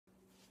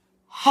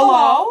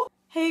Hello?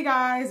 Hey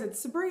guys, it's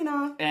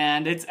Sabrina.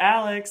 And it's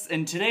Alex,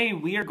 and today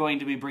we are going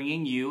to be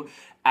bringing you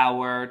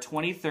our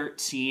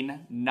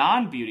 2013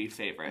 non-beauty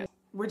favorite.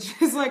 Which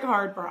is like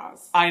hard for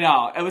us. I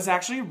know, it was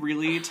actually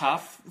really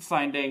tough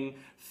finding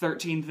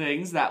 13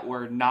 things that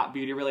were not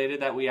beauty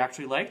related that we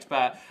actually liked,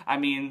 but I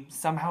mean,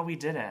 somehow we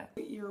did it.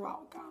 You're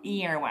welcome.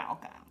 You're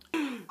welcome.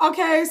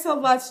 Okay, so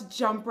let's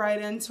jump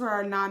right into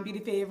our non-beauty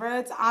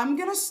favorites. I'm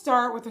gonna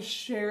start with a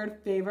shared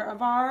favorite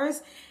of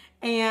ours,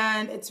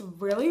 and it's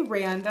really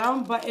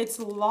random, but it's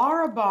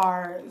Lara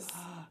bars.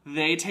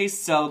 They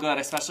taste so good,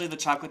 especially the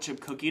chocolate chip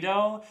cookie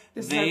dough.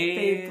 This is our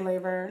fave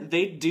flavor.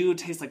 They do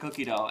taste like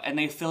cookie dough, and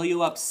they fill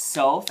you up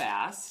so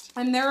fast.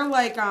 And they're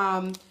like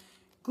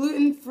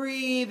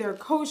gluten-free, they're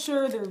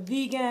kosher, they're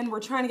vegan. We're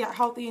trying to get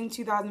healthy in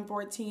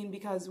 2014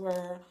 because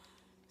we're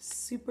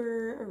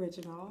super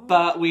original.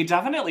 But we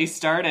definitely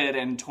started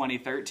in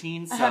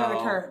 2013, so... Ahead of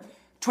the curve.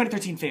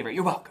 2013 favorite,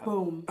 you're welcome.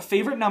 Boom.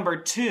 Favorite number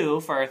 2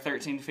 for our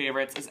 13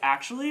 favorites is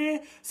actually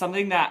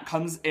something that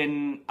comes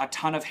in a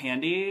ton of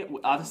handy,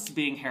 us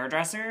being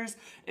hairdressers,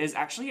 is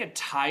actually a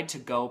Tide to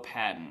Go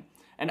pen.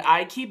 And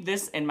I keep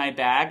this in my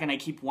bag, and I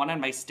keep one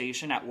on my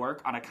station at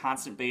work on a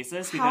constant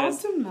basis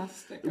because... How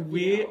domestic of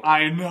you.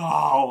 I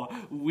know.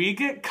 We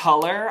get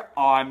color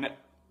on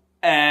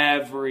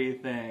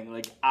everything.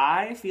 Like,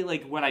 I feel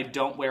like when I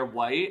don't wear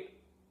white,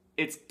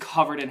 it's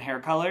covered in hair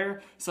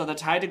color. So the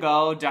Tide to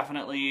Go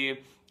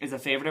definitely is a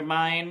favorite of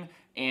mine,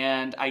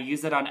 and I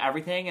use it on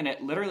everything, and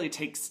it literally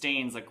takes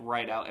stains like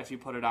right out if you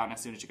put it on as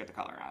soon as you get the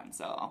color on.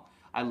 So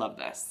I love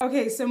this.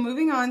 Okay, so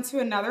moving on to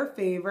another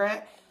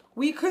favorite.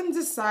 We couldn't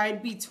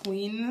decide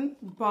between,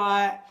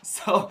 but...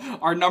 So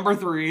our number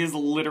 3 is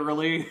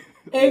literally...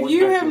 If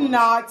you have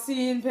not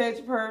seen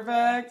Pitch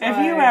Perfect... If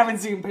you haven't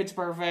seen Pitch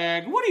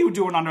Perfect, what are you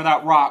doing under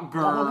that rock,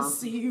 girl? I wanna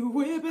see you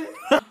whip it.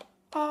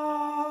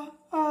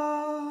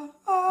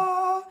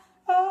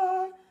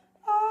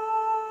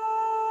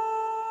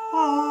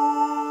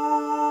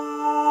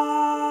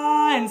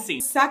 And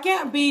see.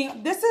 Second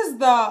being, this is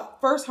the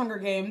first Hunger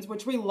Games,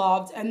 which we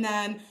loved, and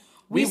then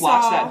we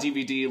watched that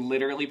DVD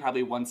literally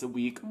probably once a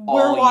week all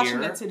year. We're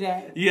watching it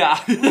today. Yeah.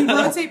 We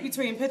rotate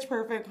between Pitch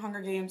Perfect,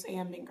 Hunger Games,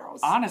 and Mean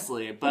Girls.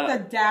 Honestly, but...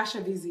 With a dash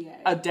of EZA.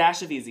 A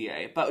dash of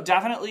EZA. But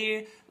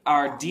definitely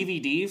our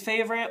DVD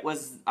favorite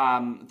was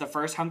the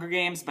first Hunger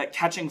Games, but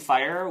Catching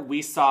Fire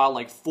we saw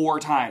like 4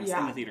 times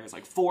in the theaters.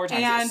 Like 4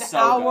 times. And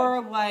so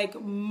our good.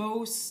 like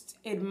most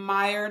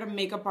admired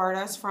makeup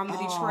artist from the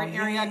Detroit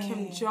area,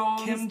 Kim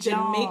Jones, did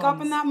makeup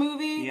in that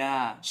movie.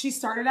 Yeah. She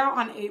started out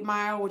on 8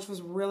 Mile, which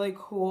was really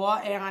cool,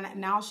 and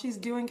now she's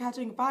doing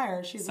Catching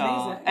Fire. She's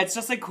amazing. It's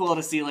just like cool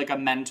to see like a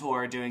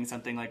mentor doing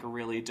something like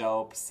really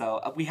dope.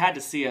 So we had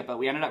to see it, but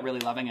we ended up really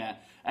loving it.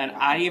 And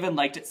I even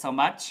liked it so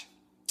much,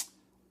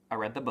 I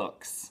read the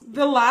books.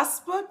 The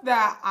last book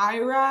that I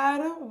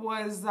read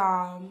was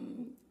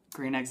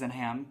Green Eggs and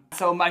Ham.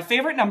 So my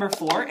favorite number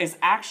 4 is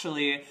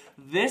actually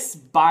this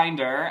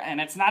binder,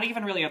 and it's not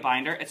even really a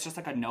binder, it's just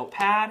like a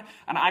notepad.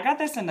 And I got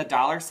this in the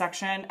dollar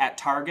section at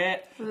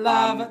Target.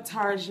 Love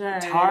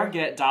Target.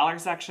 Target dollar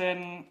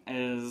section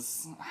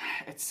is,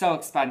 it's so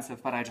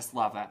expensive, but I just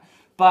love it.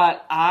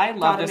 But I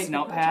love this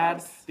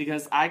notepad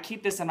because I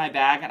keep this in my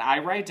bag and I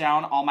write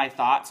down all my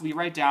thoughts. We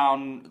write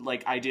down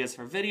like ideas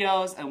for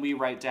videos, and we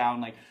write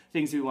down like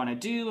things we want to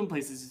do and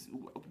places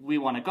we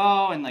want to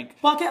go, and like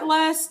bucket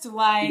list,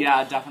 like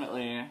yeah,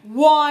 definitely.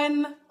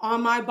 One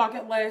on my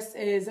bucket list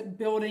is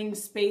building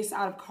space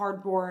out of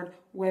cardboard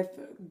with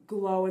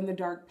glow in the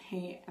dark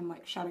paint and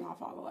like shutting off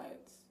all the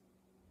lights.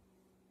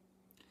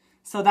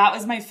 So that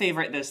was my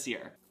favorite this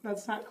year.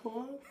 That's not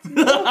cool.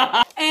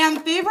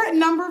 And favorite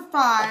number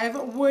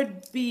 5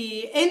 would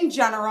be, in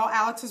general,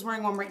 Alex is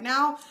wearing one right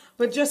now,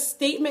 but just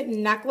statement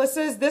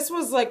necklaces. This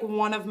was like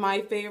one of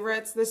my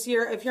favorites this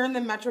year. If you're in the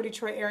Metro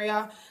Detroit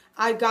area,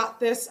 I got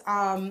this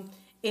on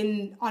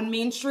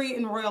Main Street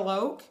in Royal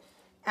Oak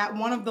at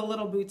one of the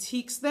little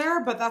boutiques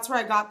there, but that's where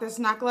I got this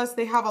necklace.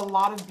 They have a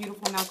lot of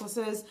beautiful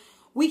necklaces.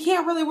 We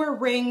can't really wear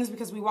rings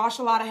because we wash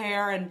a lot of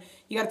hair and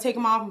you got to take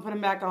them off and put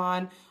them back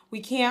on. We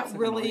can't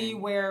really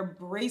wear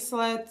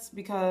bracelets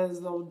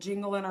because they'll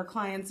jingle in our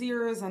clients'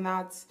 ears, and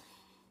that's...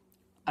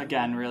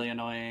 Again, really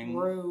annoying.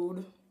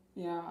 Rude.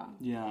 Yeah.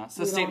 Yeah.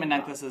 So statement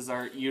necklaces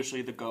are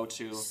usually the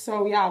go-to.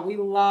 So yeah, we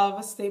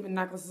love statement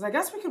necklaces. I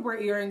guess we could wear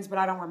earrings, but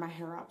I don't wear my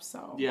hair up,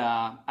 so...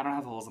 Yeah. I don't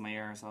have holes in my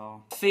ear,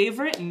 so...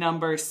 Favorite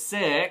number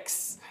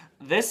 6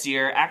 this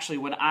year, actually,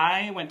 when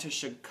I went to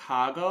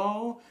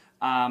Chicago,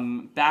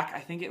 back,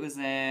 I think it was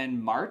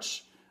in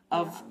March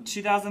of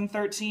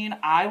 2013,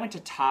 I went to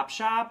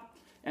Topshop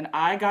and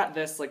I got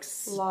this like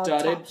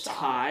studded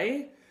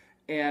tie.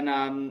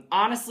 And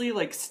honestly,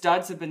 like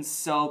studs have been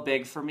so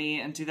big for me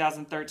in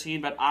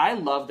 2013, but I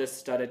love this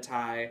studded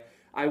tie.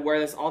 I wear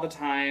this all the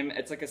time.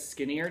 It's like a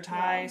skinnier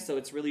tie, so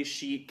it's really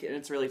chic and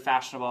it's really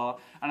fashionable.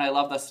 And I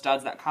love the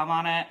studs that come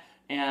on it.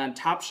 And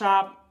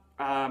Topshop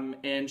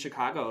in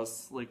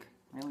Chicago's like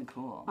really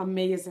cool.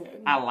 Amazing.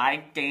 I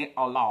liked it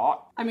a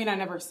lot. I mean, I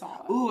never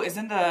saw it. Ooh,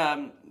 isn't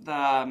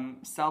the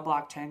Cell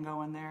Block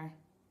Tango in there?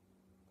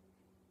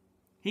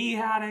 He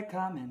had it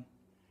coming.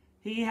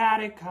 He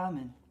had it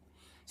coming.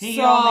 He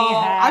So, only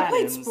had I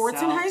played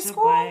sports in himself high to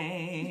school.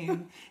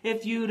 blame.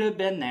 If you'd have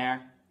been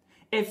there,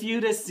 if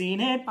you'd have seen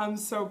it, I'm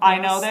so pissed. I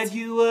know that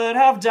you would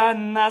have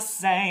done the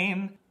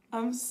same.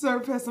 I'm so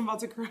pissed I'm about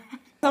to cry.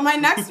 So my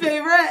next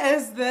favorite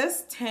is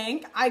this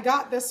tank. I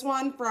got this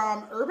one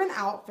from Urban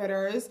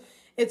Outfitters.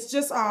 It's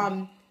just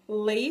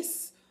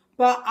lace,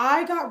 but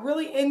I got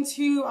really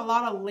into a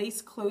lot of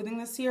lace clothing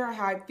this year.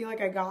 I feel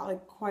like I got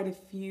like quite a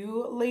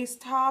few lace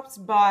tops,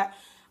 but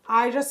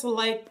I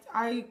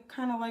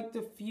kind of liked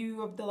a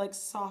few of the like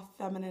soft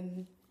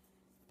feminine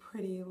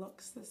pretty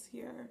looks this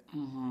year.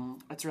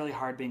 It's really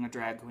hard being a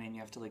drag queen.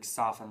 You have to like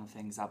soften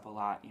things up a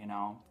lot, you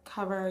know?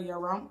 Cover your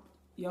rump.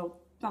 Yo,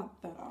 dump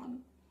that on.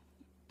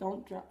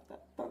 Don't drop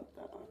that. Dump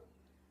that on.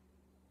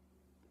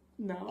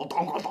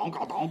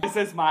 No. This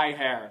is my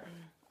hair.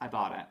 I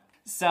bought it.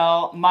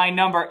 So my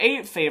number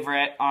 8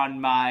 favorite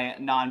on my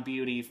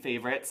non-beauty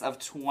favorites of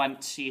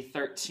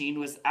 2013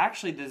 was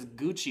actually this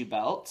Gucci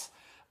belt.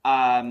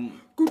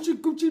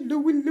 Gucci,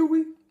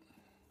 Louis.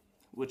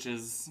 Which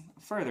is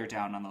further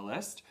down on the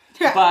list.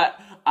 Yeah. But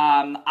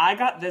I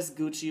got this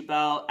Gucci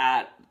belt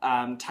at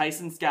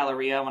Tyson's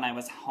Galleria when I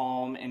was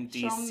home in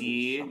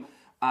DC. Show me.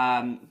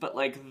 But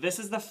like this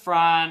is the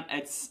front,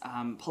 it's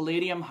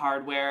palladium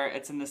hardware,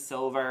 it's in the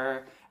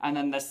silver, and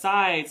then the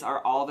sides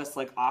are all this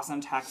like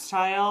awesome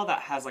textile that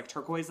has like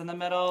turquoise in the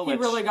middle. He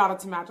really got it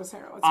to match his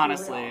hair. Let's be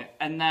Honestly. real.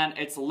 And then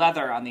it's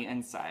leather on the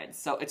inside.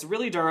 So it's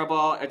really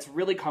durable, it's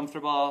really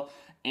comfortable,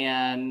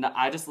 and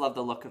I just love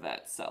the look of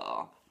it.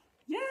 So,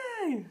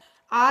 yay!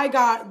 I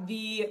got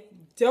the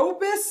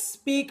dopest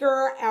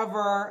speaker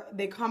ever.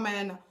 They come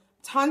in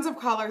tons of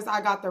colors.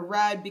 I got the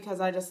red because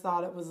I just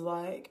thought it was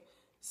like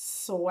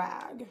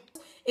swag.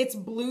 It's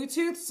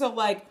Bluetooth, so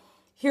like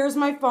here's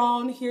my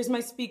phone, here's my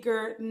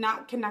speaker,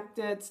 not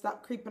connected,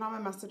 stop creeping on my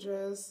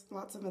messages,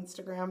 lots of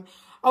Instagram.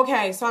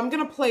 Okay, so I'm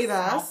gonna play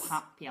this. So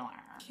popular.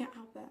 Can't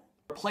help it.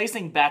 We're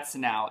placing bets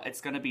now.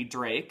 It's gonna be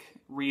Drake,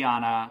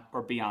 Rihanna,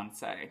 or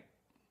Beyonce.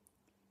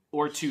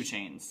 Or 2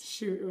 Chainz.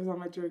 Shoot, it was on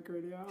my Drake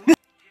radio.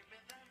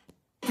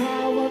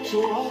 Power to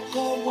walk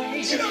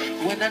away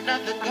when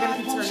another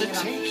God wants to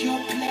take your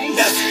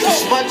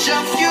place. Much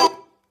of you.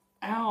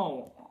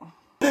 Ow.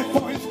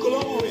 For his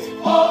glory.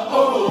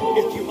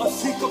 If you are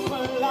seeker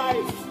for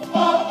life,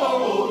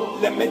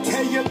 let me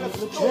tell you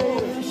the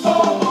truth.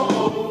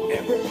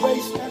 Every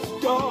place that's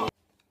dark.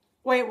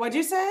 Wait, what'd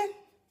you say?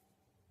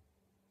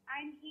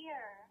 I'm here,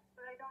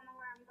 but I don't know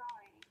where I'm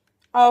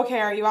going. Okay,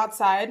 are you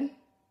outside?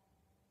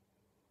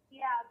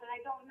 Yeah, but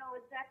I don't know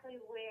exactly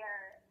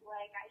where,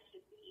 like, I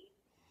should be.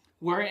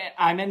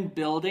 I'm in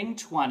building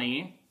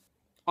 20.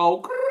 Oh,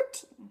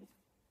 Kurt.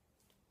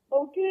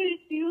 Okay,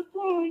 see you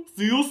soon.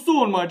 See you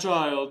soon, my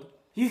child.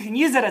 You can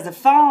use it as a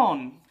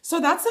phone.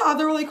 So that's the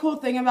other really cool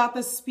thing about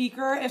this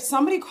speaker. If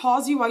somebody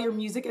calls you while your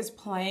music is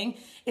playing,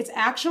 it's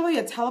actually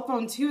a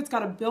telephone too. It's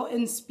got a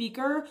built-in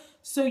speaker,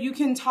 so you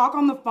can talk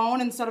on the phone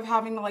instead of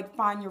having to like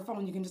find your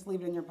phone. You can just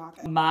leave it in your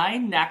pocket. My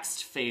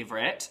next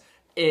favorite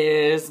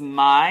is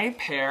my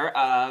pair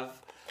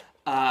of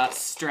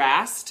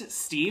Strassed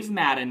Steve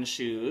Madden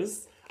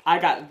shoes. I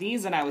got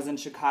these when I was in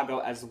Chicago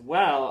as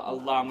well,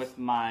 along with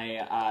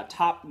my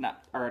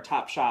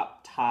Topshop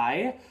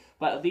tie.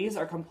 But these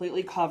are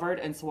completely covered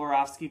in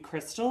Swarovski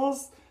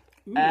crystals.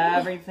 Ooh.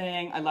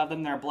 Everything. I love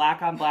them. They're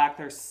black on black.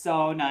 They're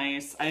so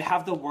nice. I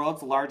have the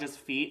world's largest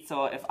feet,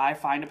 so if I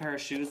find a pair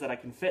of shoes that I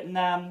can fit in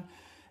them,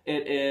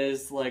 it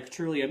is like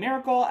truly a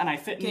miracle, and I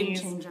fit in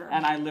these,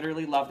 and I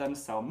literally love them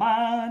so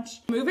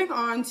much. Moving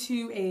on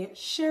to a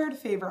shared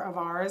favorite of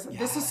ours. Yes.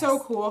 This is so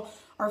cool.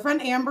 Our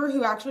friend Amber,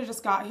 who actually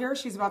just got here,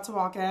 she's about to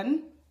walk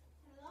in.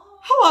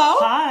 Hello.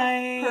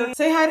 Hi.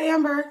 Say hi to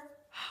Amber.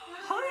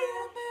 Hi,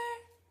 Amber.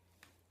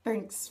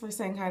 Thanks for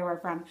saying hi to our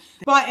friend.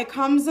 But it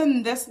comes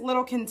in this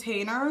little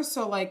container,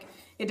 so like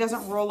it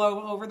doesn't roll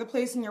all over the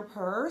place in your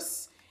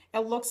purse. It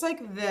looks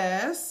like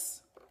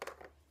this.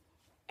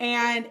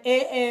 And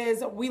it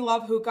is, we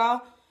love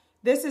hookah.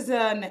 This is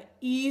an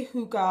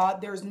e-hookah.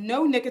 There's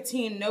no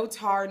nicotine, no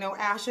tar, no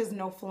ashes,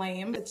 no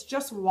flame. It's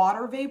just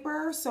water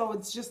vapor, so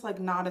it's just like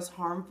not as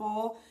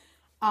harmful.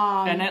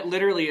 And it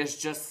literally is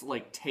just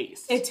like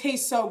taste. It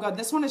tastes so good.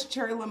 This one is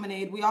cherry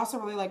lemonade. We also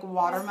really like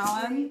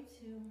watermelon.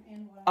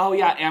 Oh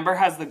yeah, Amber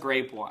has the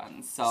grape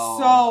one,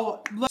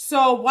 So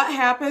what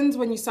happens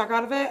when you suck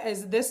out of it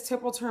is this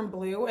tip will turn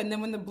blue, and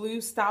then when the blue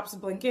stops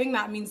blinking,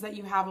 that means that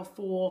you have a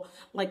full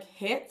like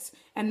hit,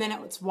 and then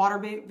it's water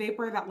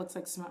vapor that looks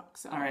like smoke.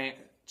 So. All right,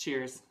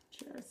 cheers.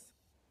 Cheers.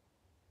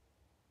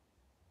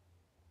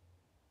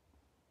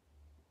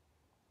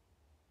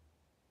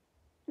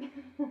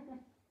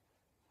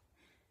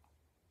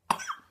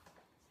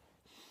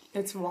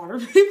 It's water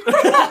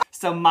vapor.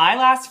 So my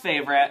last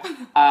favorite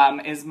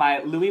is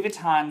my Louis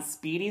Vuitton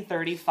Speedy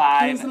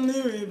 35. It's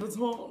Louis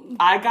Vuitton.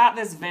 I got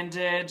this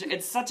vintage.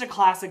 It's such a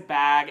classic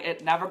bag.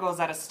 It never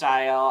goes out of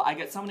style. I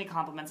get so many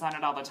compliments on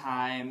it all the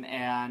time,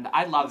 and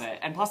I love it.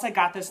 And plus I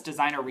got this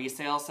designer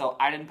resale, so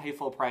I didn't pay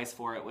full price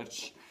for it,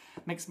 which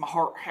makes my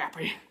heart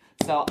happy.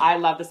 So I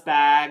love this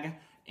bag,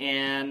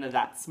 and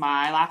that's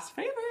my last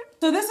favorite.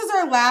 So this is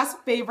our last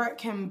favorite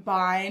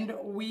combined.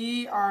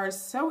 We are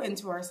so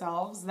into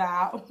ourselves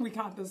that we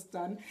got this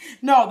done.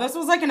 No, this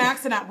was like an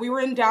accident. We were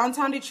in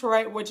downtown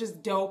Detroit, which is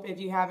dope if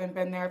you haven't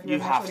been there. If you're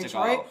in Metro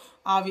Detroit,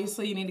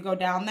 obviously you need to go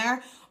down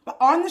there. But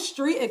on the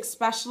street,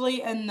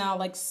 especially in the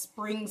like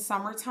spring,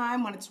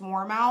 summertime when it's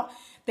warm out,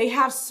 they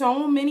have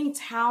so many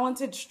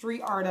talented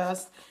street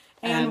artists.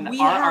 And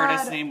our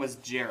artist's name was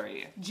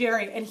Jerry.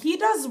 Jerry. And he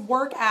does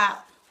work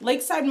at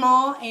Lakeside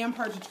Mall and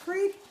Partridge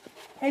Creek.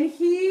 And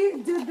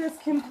he did this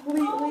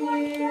completely.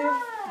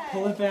 Oh,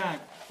 pull it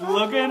back.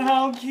 Look at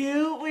how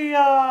cute we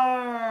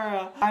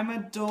are. I'm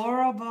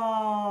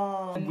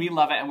adorable. We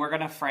love it, and we're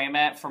gonna frame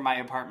it for my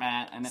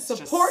apartment, and it's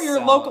support your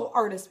local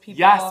artist, people.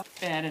 Yes,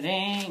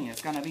 editing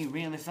is gonna be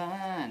really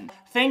fun.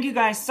 Thank you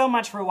guys so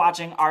much for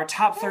watching our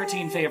top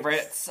 13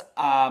 favorites,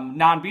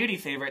 non-beauty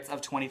favorites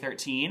of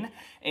 2013.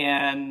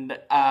 And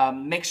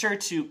make sure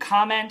to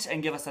comment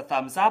and give us a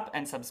thumbs up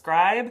and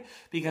subscribe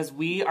because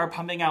we are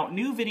pumping out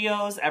new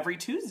videos every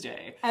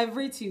Tuesday.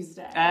 Every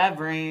Tuesday.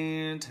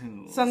 Every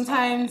Tuesday.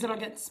 Sometimes it'll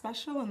get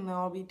special and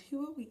there'll be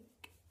 2 a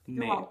week.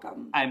 You're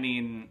welcome. I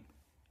mean,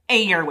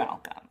 you're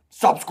welcome.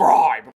 Subscribe.